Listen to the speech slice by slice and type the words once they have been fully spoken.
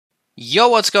Yo,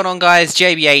 what's going on, guys?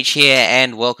 JBH here,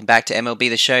 and welcome back to MLB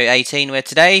The Show 18, where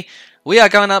today we are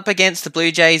going up against the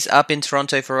Blue Jays up in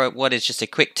Toronto for what is just a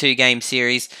quick 2-game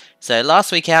series. So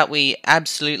last week out, we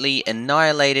absolutely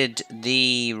annihilated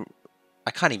the... I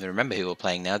can't even remember who we're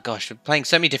playing now. Gosh, we're playing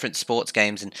so many different sports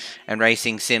games and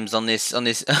racing sims on this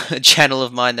channel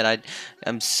of mine that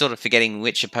I'm sort of forgetting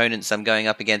which opponents I'm going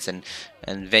up against and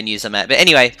venues I'm at. But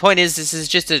anyway, point is, this is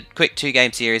just a quick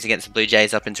 2-game series against the Blue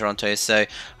Jays up in Toronto, so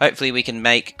hopefully we can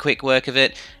make quick work of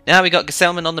it. Now we got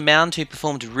Gesellman on the mound, who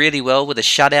performed really well with a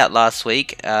shutout last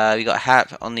week. We got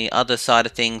Hap on the other side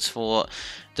of things for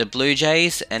the Blue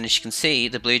Jays, and as you can see,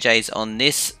 the Blue Jays on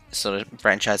this sort of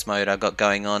franchise mode I've got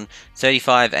going on,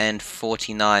 35 and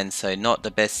 49, so not the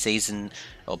best season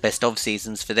or best of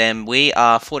seasons for them. We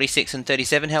are 46 and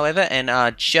 37, however, and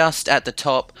are just at the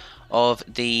top of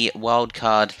the wild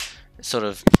card sort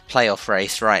of playoff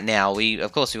race right now.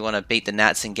 Of course, we want to beat the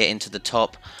Nats and get into the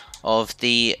top of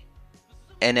the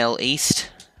NL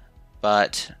East,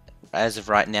 but as of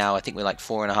right now, I think we're like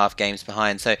 4.5 games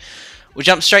behind. So we'll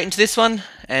jump straight into this one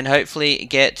and hopefully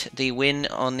get the win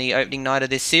on the opening night of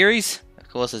this series. Of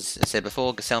course, as I said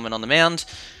before, Gesellman on the mound,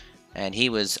 and he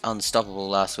was unstoppable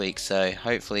last week. So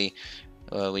hopefully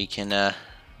we can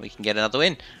get another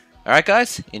win. All right,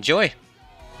 guys, enjoy.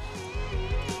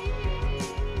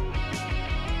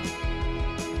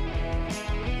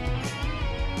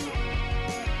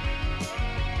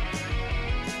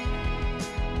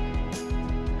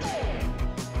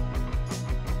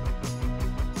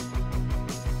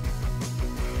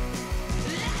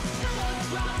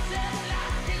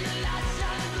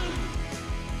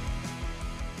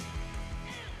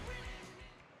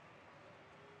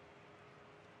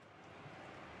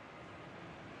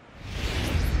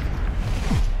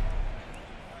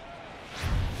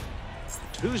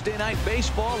 Tuesday Night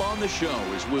Baseball on the show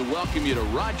as we welcome you to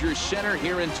Rogers Center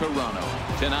here in Toronto.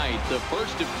 Tonight, the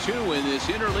first of two in this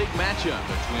interleague matchup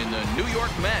between the New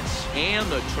York Mets and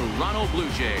the Toronto Blue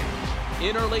Jays.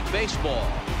 Interleague Baseball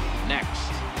next.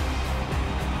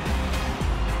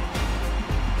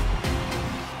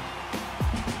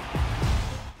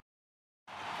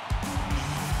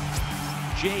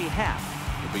 Jay Happ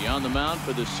will be on the mound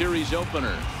for the series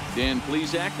opener. Dan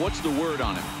Plesac, what's the word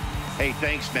on him? Hey,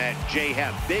 thanks, Matt. Jay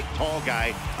Happ, big, tall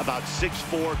guy, about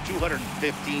 6'4",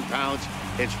 215 pounds.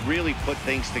 It's really put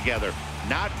things together.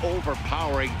 Not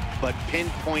overpowering, but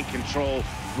pinpoint control.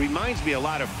 Reminds me a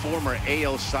lot of former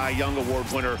AL Cy Young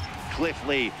Award winner Cliff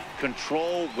Lee.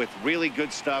 Control with really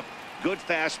good stuff. Good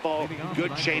fastball,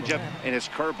 good changeup, and his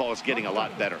curveball is getting a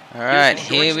lot better. All right,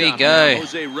 here we go.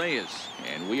 Jose Reyes,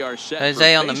 and we are set.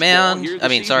 Jose on the mound.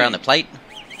 On the plate.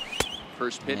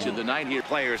 First pitch of the night here.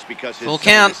 Players because his full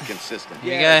count is consistent.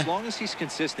 Yeah, as long as he's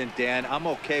consistent, Dan, I'm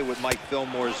okay with Mike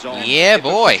Fillmore's zone. Yeah,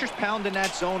 boy. If a pitcher's pounding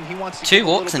that zone, he wants to 2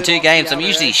 walks in 2 games. I'm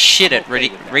usually shit at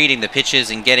reading the pitches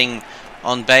and getting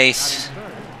on base,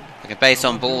 like a base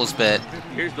on balls, but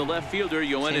here's the left fielder,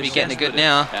 seem to be getting it good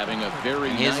now. Having a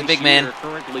very Here's nice the big man. year,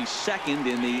 currently second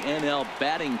in the NL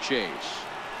batting chase.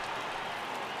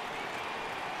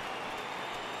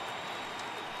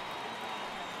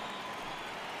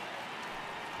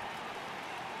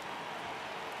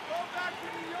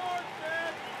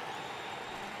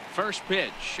 First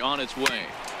pitch on its way.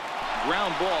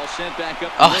 Ground ball sent back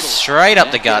up the middle. Straight up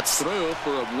the guts. Through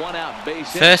for a 1-out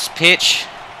base hit. First pitch.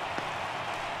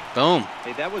 Boom.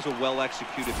 Hey, that was a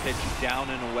well-executed pitch down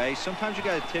and away. Sometimes you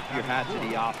got to tip your hat to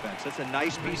the offense. That's a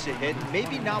nice piece of hit.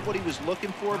 Maybe not what he was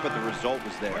looking for, but the result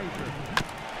was there.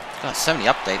 Got so many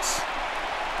updates.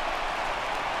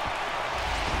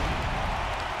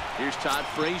 Here's Todd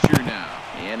Frazier now.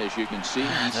 And as you can see,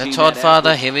 he's The seen Todd that father,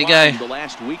 average here we climb go. the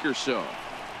last week or so.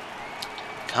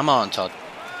 Come on, Todd.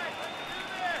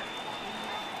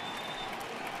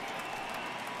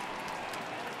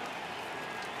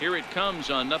 Here it comes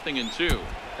on 0-2.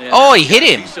 Oh, he hit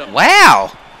him.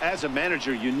 Wow. As a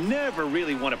manager, you never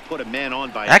really want to put a man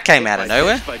on by That came out of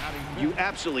nowhere. pitch, but you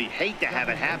absolutely hate to have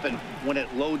it happen when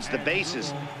it loads the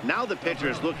bases. Now the pitcher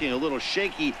is looking a little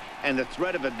shaky, and the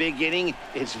threat of a big inning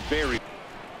is very...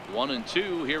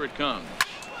 1-2. Here it comes.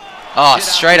 Oh,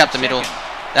 straight up the middle.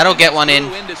 That'll get one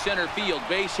in. Into center field,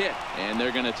 base hit, and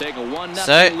they're going to take a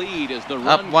 1-0 lead as the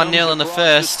Up run 1-0 in the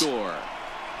first.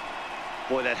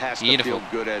 Boy, that has Beautiful. to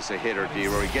feel good as a hitter,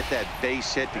 D-Roy. You get that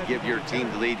base hit to give your team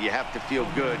the lead. You have to feel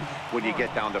good when you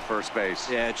get down to first base.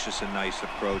 Yeah, it's just a nice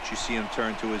approach. You see him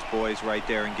turn to his boys right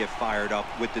there and get fired up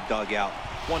with the dugout.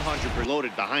 100%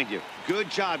 loaded behind you. Good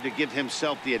job to give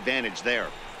himself the advantage there.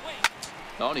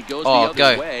 Oh, and he goes the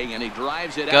other way, and he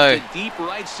drives it out to deep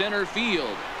right center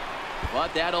field.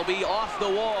 But that'll be off the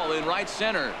wall in right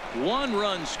center. 1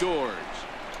 run scores.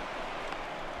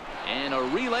 And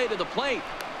a relay to the plate.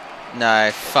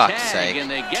 No, fuck's Tag, sake.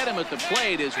 and they get him at the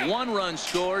plate as 1 run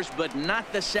scores, but not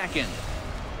the second.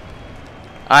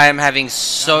 I am having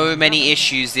so many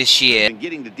issues this year. And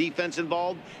getting the defense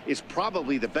involved is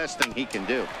probably the best thing he can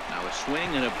do. Now a swing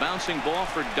and a bouncing ball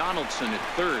for Donaldson at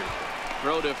third.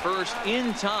 Throw to first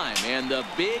in time, and the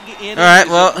big inning. All right,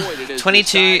 well, is avoided as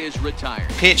 22 the side is retired.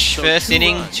 pitch, So first 2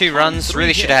 inning, runs 2 runs. on 3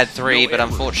 Really should have had hits, 3, no but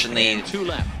errors, unfortunately and 2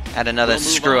 left. had another We'll move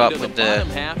screw on up to with bottom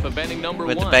the half of inning number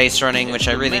 1. base running, which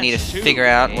I really need to figure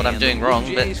out what I'm doing wrong.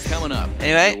 But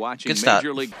anyway, good start.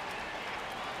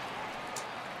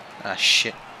 Ah,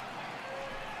 shit.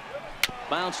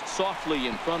 Bounced softly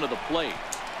in front of the plate.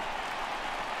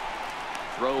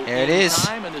 Throw There it is.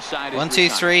 time, and the side is 1, 2,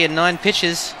 retired. 3, and 9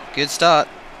 pitches. Good start.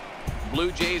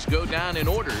 Blue Jays go down in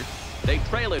order. They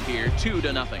trail it here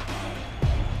 2-0.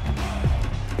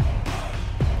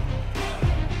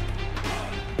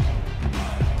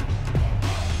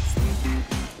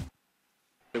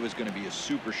 It was going to be a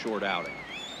super short outing.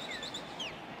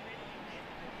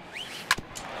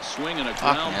 Swing and a ground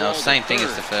Fucking ball hell, to same thing as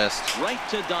third. the first. Right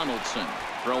to Donaldson.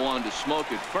 Throw on to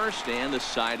Smoke at first, and the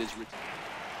side is retired.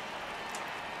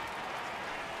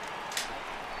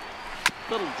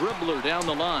 Little dribbler down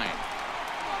the line.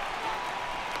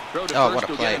 Throw to Oh, first what a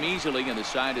will play. get him easily, and the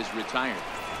side is retired.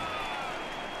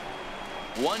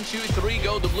 1, 2, 3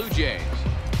 go the Blue Jays.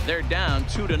 They're down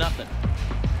 2-0.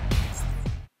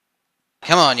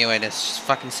 Come on, you just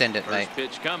fucking send it, mate. First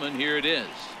pitch coming. Here it is.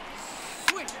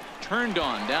 Turned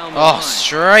on down the Oh, line.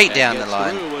 straight That down the gets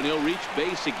line. through, and he'll reach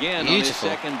base again Beautiful. on his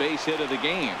second base hit of the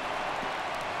game.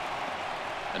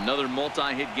 Another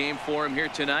multi-hit game for him here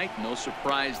tonight. No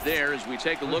surprise there as we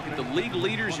take a look at the league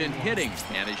leaders in hitting.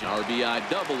 Managed RBI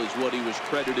double is what he was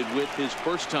credited with his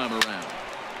first time around.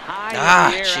 High in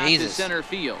the air out to Jesus. center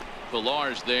field.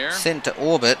 Villar's there. Sent to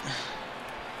orbit.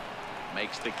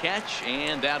 Makes the catch,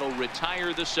 and that'll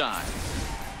retire the side.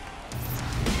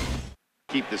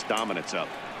 Keep this dominance up.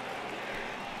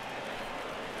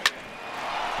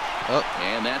 Oh,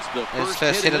 And that's the There's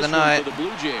first hit of the this one night. for the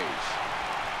Blue Jays.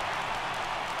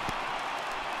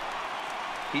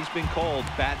 He's been called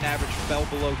batting average fell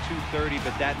below 230,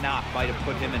 but that knock might have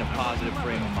put him in a positive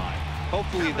frame of mind.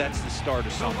 Hopefully that's the start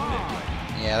of something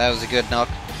big. yeah, that was a good knock.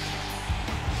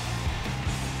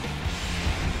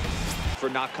 For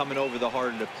not coming over the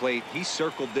heart of the plate, he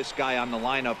circled this guy on the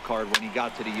lineup card when he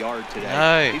got to the yard today.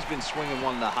 No. He's been swinging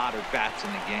one of the hotter bats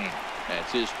in the game.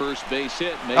 That's his first base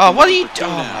hit. Oh, what are you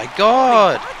doing? Oh, my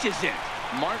God. He watches it.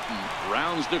 Martin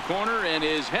rounds the corner and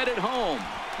is headed home.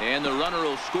 And the runner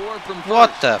will score from first.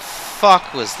 What the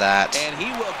fuck was that? And he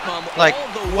will come Like,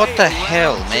 all the what way the around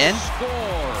hell, to man?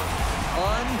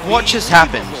 score. What just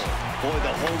happened? Boy,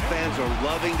 the home fans are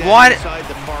loving that Why- inside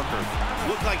the Parker.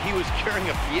 Looked like he was carrying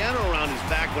a piano around his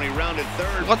back when he rounded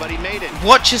third, What- but he made it.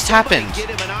 What just Somebody happened? Get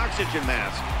him an oxygen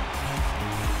mask.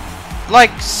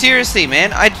 Like, seriously,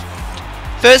 man.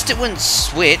 First it wouldn't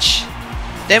switch.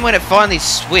 Then when it finally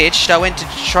switched, I went to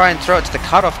try and throw it to the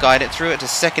cutoff guy and it threw it to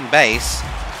second base.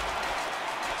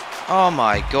 Oh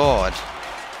my God.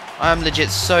 I'm legit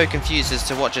so confused as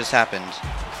to what just happened.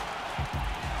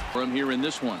 From here in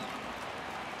this one.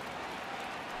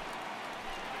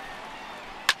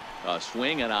 A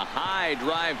swing and a high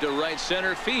drive to right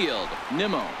center field.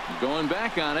 Nimmo going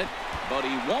back on it, but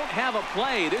he won't have a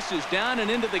play. This is down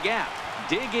and into the gap.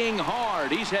 Digging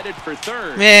hard. He's headed for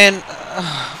third. Man,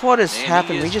 what has And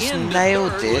happened? he We is just into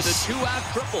nailed third with this. a 2-out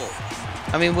triple.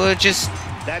 I mean, we're just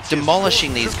That's his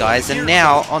demolishing fourth these triple guys, of the and year.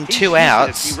 now on He's 2 using it.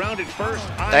 outs, He rounded first,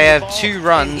 eyed they the have ball, 2 and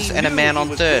runs he and a knew man he on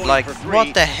was third. going Like, for what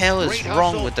three. the hell is Great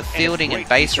wrong hustle with the and a fielding and great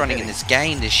base piece of running in hitting. this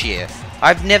game this year?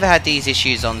 I've never had these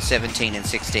issues on 17 and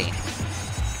 16.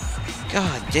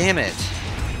 God damn it.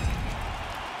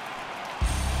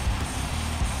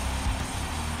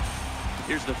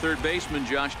 Here's the third baseman,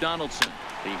 Josh Donaldson.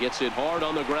 He gets it hard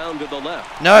on the ground to the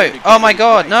left. No. Oh my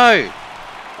God, no.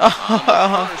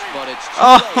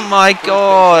 Oh my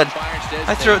God.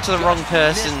 I threw it to the wrong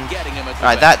person.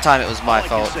 Alright, that time it was my All I can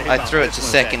fault. say I about threw it this to one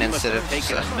is second that he must instead have of...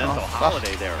 taken a mental Oh, fuck.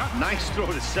 holiday there. Nice throw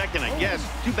to second, I guess.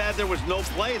 Too bad there was no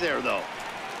play there, though.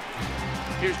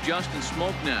 Here's Justin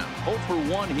Smoke now. 0 for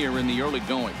 1 here in the early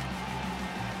going.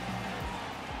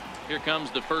 Here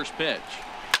comes the first pitch.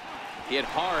 Hit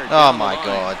hard. Oh down the my line.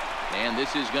 God. And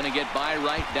this is going to get by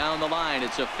right down the line.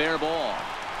 It's a fair ball.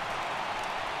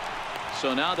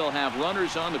 So now they'll have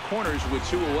runners on the corners with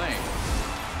 2 away.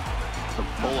 To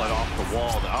pull it off the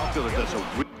wall. The outfielder does a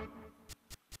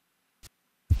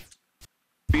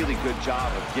really good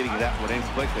job of getting that one in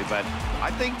quickly, but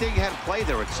I think they had a play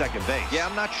there at second base. Yeah,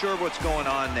 I'm not sure what's going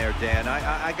on there, Dan.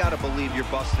 I got to believe you're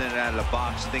busting it out of the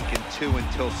box thinking two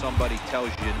until somebody tells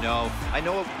you no. I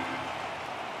know.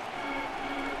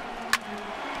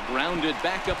 Grounded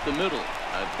back up the middle.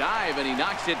 A dive, and he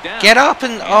knocks it down. Get up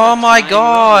and oh my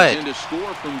God. In to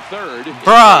score from third.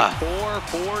 Bruh.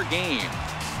 4-4 game.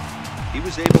 He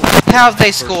was able to How have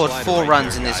they scored 4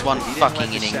 runs in this one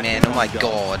fucking inning, man? Oh my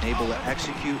God. Able to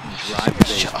execute and drive the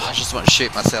base. I just want to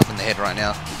shoot myself in the head right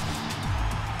now.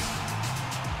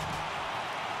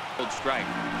 Strike.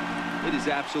 It is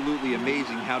absolutely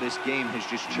amazing how this game has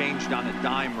just changed on a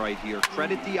dime right here.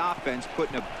 Credit the offense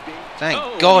putting a big...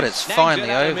 Thank God it's finally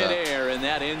over. Midair, and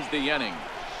that ends the inning.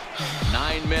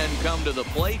 9 men come to the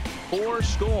plate, 4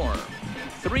 score.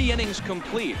 3 innings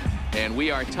complete, and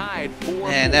we are tied 4-4.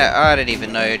 Man, I don't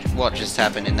even know what just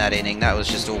happened in that inning. That was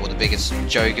just all the biggest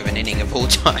joke of an inning of all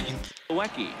time.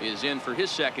 Lewiecki is in for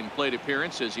his second plate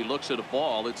appearance as he looks at a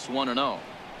ball. It's 1-0.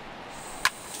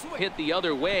 Hit the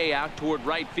other way out toward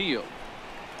right field.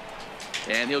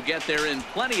 And he'll get there in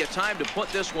plenty of time to put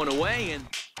this one away. And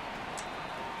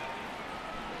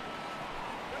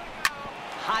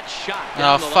hot shot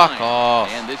down the fuck line. off.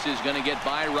 And this is going to get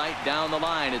by right down the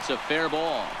line. It's a fair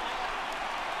ball.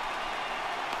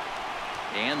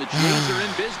 And the Jays are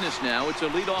in business now. It's a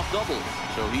leadoff double.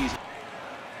 So he's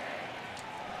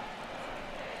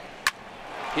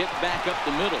hit back up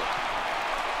the middle.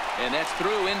 And that's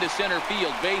through into center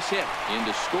field. Base hit. In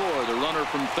to score the runner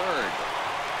from third.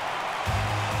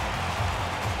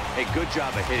 Hey, good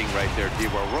job of hitting right there, D. A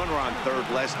runner on third,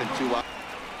 less than 2 outs.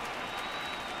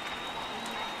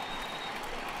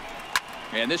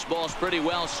 And this ball's pretty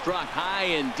well struck high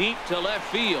and deep to left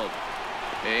field.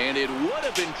 And it would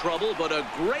have been trouble, but a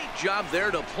great job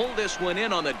there to pull this one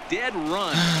in on a dead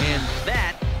run. And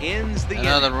that ends the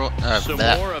Another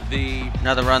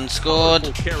run scored.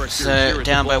 So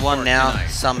down by 1 now, tonight.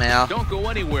 somehow. Don't go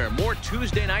anywhere. More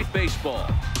Tuesday Night Baseball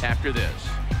after this.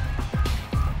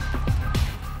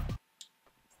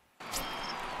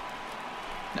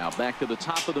 Now back to the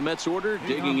top of the Mets order,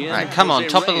 digging in. All right, come on,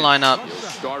 top of the lineup. He'll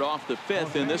start off the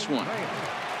 5th in this one.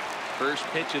 First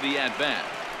pitch of the at-bat.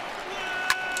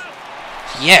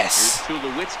 Yes. Here's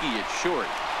Tulowitzki at short.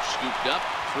 Scooped up.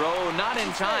 Throw not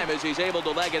in time as he's able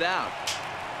to leg it out.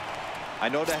 I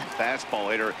know that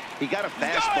fastball hitter. He got a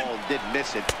fastball and did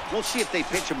miss it. We'll see if they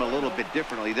pitch him a little bit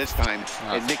differently this time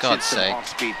and mix in some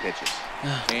off-speed pitches.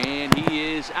 And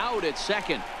he is out at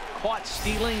second. Caught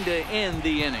stealing to end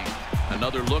the inning.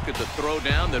 Another look at the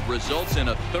throwdown that results in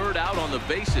a third out on the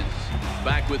bases.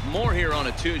 Back with more here on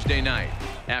a Tuesday night.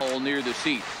 All near the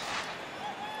seats.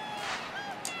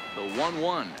 The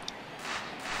 1-1.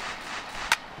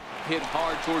 Hit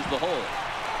hard towards the hole.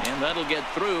 And that'll get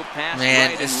through past Man,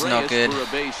 right this is and not Reyes good. for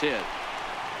a base hit.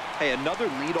 Hey, another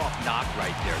leadoff knock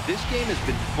right there. This game has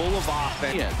been full of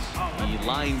offense. Yes, he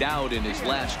lined out in his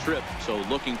last trip, so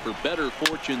looking for better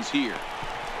fortunes here.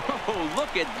 Oh,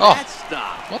 look at that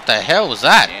stop. What the hell was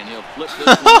that? And he'll flip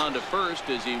this one onto first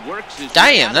as he works his way out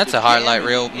Damn, that's of a the highlight jam,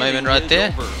 reel and the moment inning right is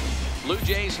there. over. Blue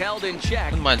Jays held in check.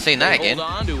 Wouldn't mind seeing that They again.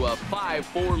 hold on to a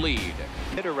 5-4 lead.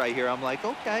 Hitter right here. I'm like,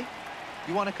 okay,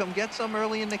 you want to come get some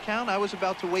early in the count? I was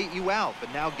about to wait you out,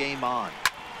 but now game on.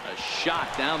 A shot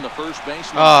down the first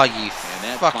baseline. Oh, you And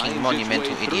that fucking finds its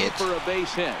monumental way through idiot. for a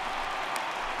base hit.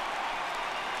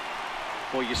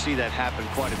 Well, you see that happen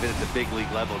quite a bit at the big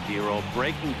league level, Giro.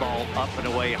 Breaking ball up and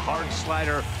away, hard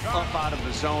slider up out of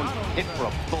the zone, hit for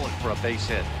a bullet for a base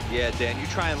hit. Yeah, Dan, you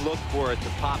try and look for it to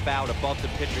pop out above the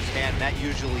pitcher's hand. That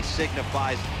usually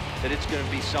signifies that it's going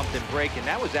to be something breaking.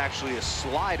 That was actually a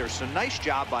slider, so nice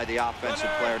job by the offensive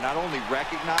player, not only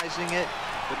recognizing it,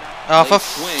 but Oh, for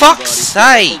Swing, fuck's but he's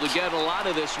sake! able to get a lot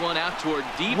of this one out toward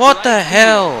deep What right the field.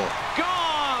 hell?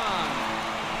 Gone!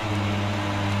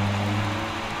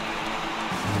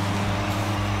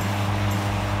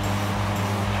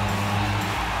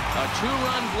 A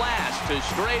 2-run blast to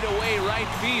straightaway right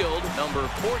field, number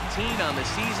 14 on the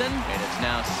season, and it's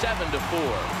now 7-4.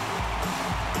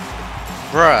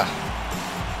 Bruh.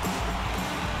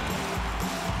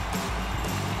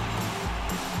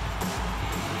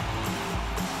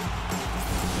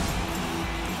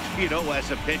 You know, as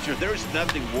a pitcher, there's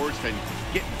nothing worse than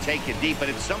getting taken deep, but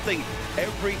it's something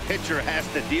every pitcher has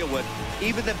to deal with.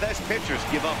 Even the best pitchers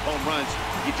give up home runs.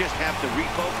 You just have to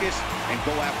refocus and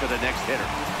go after the next hitter.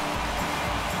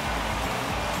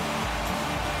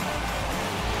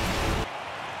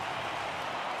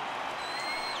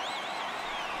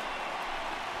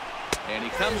 And he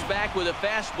comes back with a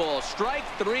fastball. Strike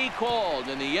 3 called,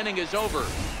 and the inning is over.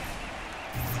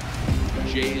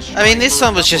 Jays. I mean, this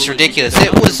one was just ridiculous.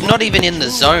 It was not even in the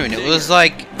zone. It was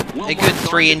like a good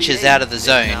 3 inches out of the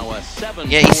zone.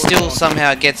 Yet he still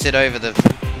somehow gets it over the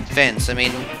fence. I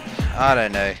mean, I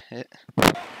don't know.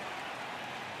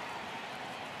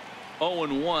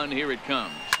 0-1, here it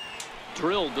comes.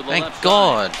 Drilled to the Thank left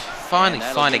God. side. Finally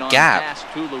find a gap.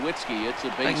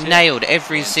 Like, nailed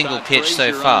every single pitch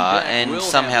so far, and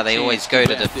somehow they always go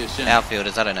to the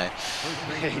outfielders. I don't know.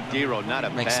 Hey, Dero, not a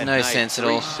Makes bad no night. sense at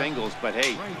 3 all. singles, but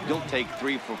hey, you'll take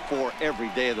 3 for 4 every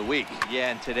day of the week.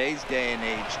 Yeah, in today's day and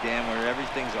age, Dan, where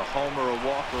everything's a homer, a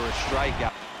walk, or a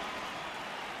strikeout.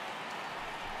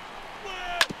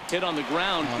 Hit on the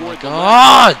ground Oh for my the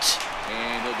God! left.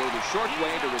 And he'll go the short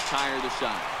way to retire the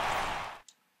side.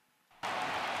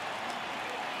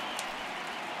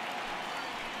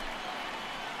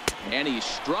 And he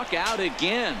struck out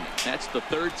again. That's the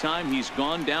 3rd time he's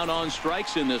gone down on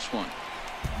strikes in this one.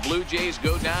 Blue Jays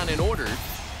go down in order.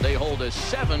 They hold a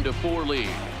 7-4 lead.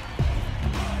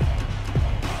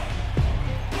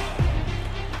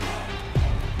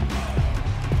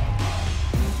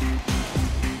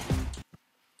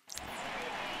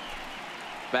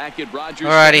 Back at Rogers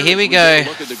Alrighty, Center, here we take go. a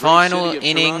look at the great Final city of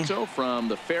inning. Toronto from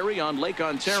the ferry on Lake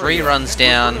Ontario. 3 runs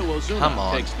down. Roberto Ozuna Come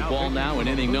on. takes the ball now in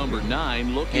inning number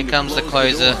 9. Looking Here to comes the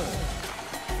close closer. door.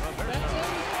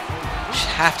 Should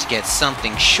have to get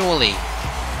something, surely.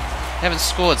 Haven't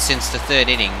scored since the 3rd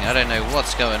inning. I don't know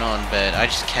what's going on, but I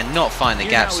just cannot find the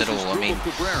gaps at all. I mean,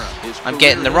 I'm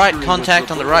getting the right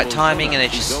contact on the right timing, and I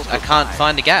can't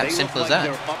find the gap. Simple as that.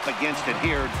 They're up against it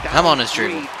here. Come on, Down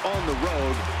Asdrubal. 3 on the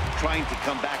road, trying to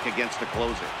come back against the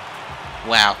closer.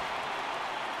 Wow.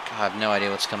 I have no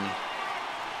idea what's coming.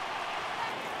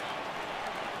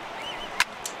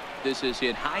 This is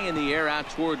hit high in the air out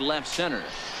toward left center.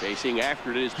 Chasing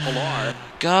after it is Pilar.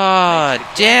 God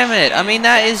damn it. I mean,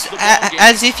 that is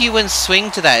as if you wouldn't swing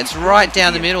to that. It's right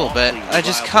down the middle, but I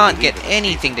just can't get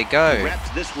anything to go. Wraps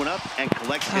this one up and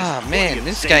collects his Ah, man, 40th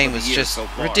this save game of the was year just so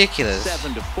far. ridiculous.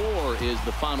 7-4 is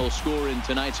the final score in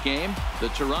tonight's game. The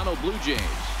Toronto Blue Jays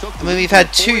took I mean, we've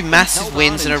had 2 massive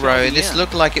wins in a row. This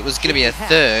looked like it was going to be a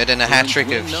 3rd and a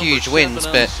hat-trick of huge wins,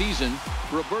 but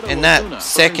in that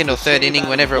 2nd or 3rd inning,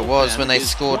 whenever it was, when they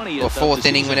scored, or 4th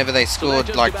inning, whenever they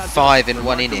scored like 5 in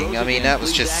 1 inning, I mean, that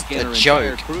was just a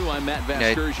joke. You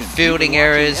know, fielding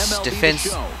errors,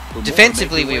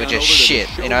 defensively we were just shit.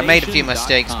 You know, I made a few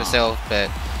mistakes myself, but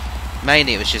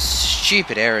mainly it was just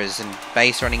stupid errors and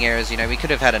base running errors. You know, we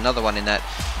could have had another one in that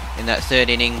 3rd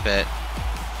inning, but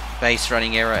base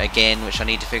running error again, which I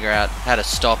need to figure out how to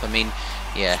stop. I mean,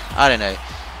 yeah, I don't know.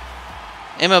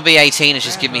 MLB 18 has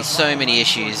just given me so many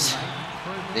issues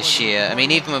this year. I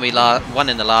mean, even when we won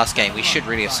in the last game, we should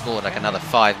really have scored like another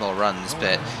 5 more runs,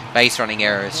 but base running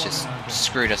errors just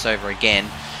screwed us over again.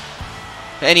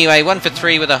 But anyway, 1 for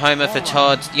 3 with a homer for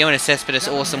Todd. Yoenis Cespedes,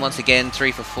 awesome once again,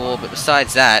 3 for 4. But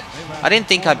besides that, I didn't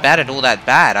think I batted all that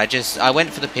bad. I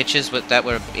went for the pitches that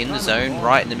were in the zone,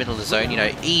 right in the middle of the zone. You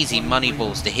know, easy money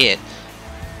balls to hit.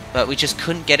 But we just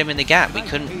couldn't get them in the gap. We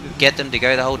couldn't get them to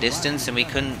go the whole distance, and we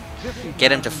couldn't get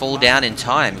them to fall down in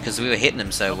time because we were hitting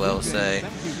them so well. So,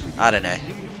 I don't know.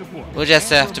 We'll just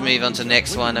have to move on to the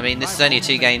next one. I mean, this is only a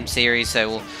 2-game series,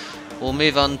 so we'll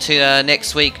move on to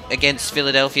next week against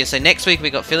Philadelphia. So next week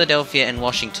we've got Philadelphia and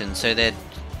Washington. So they're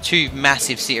 2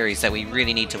 massive series that we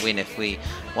really need to win if we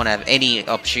want to have any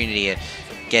opportunity at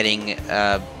getting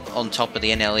on top of the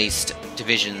NL East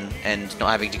division and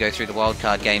not having to go through the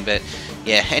wildcard game. But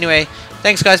yeah, anyway,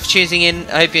 thanks guys for tuning in.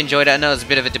 I hope you enjoyed it. I know it was a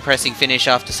bit of a depressing finish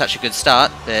after such a good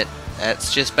start, but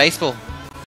that's just baseball.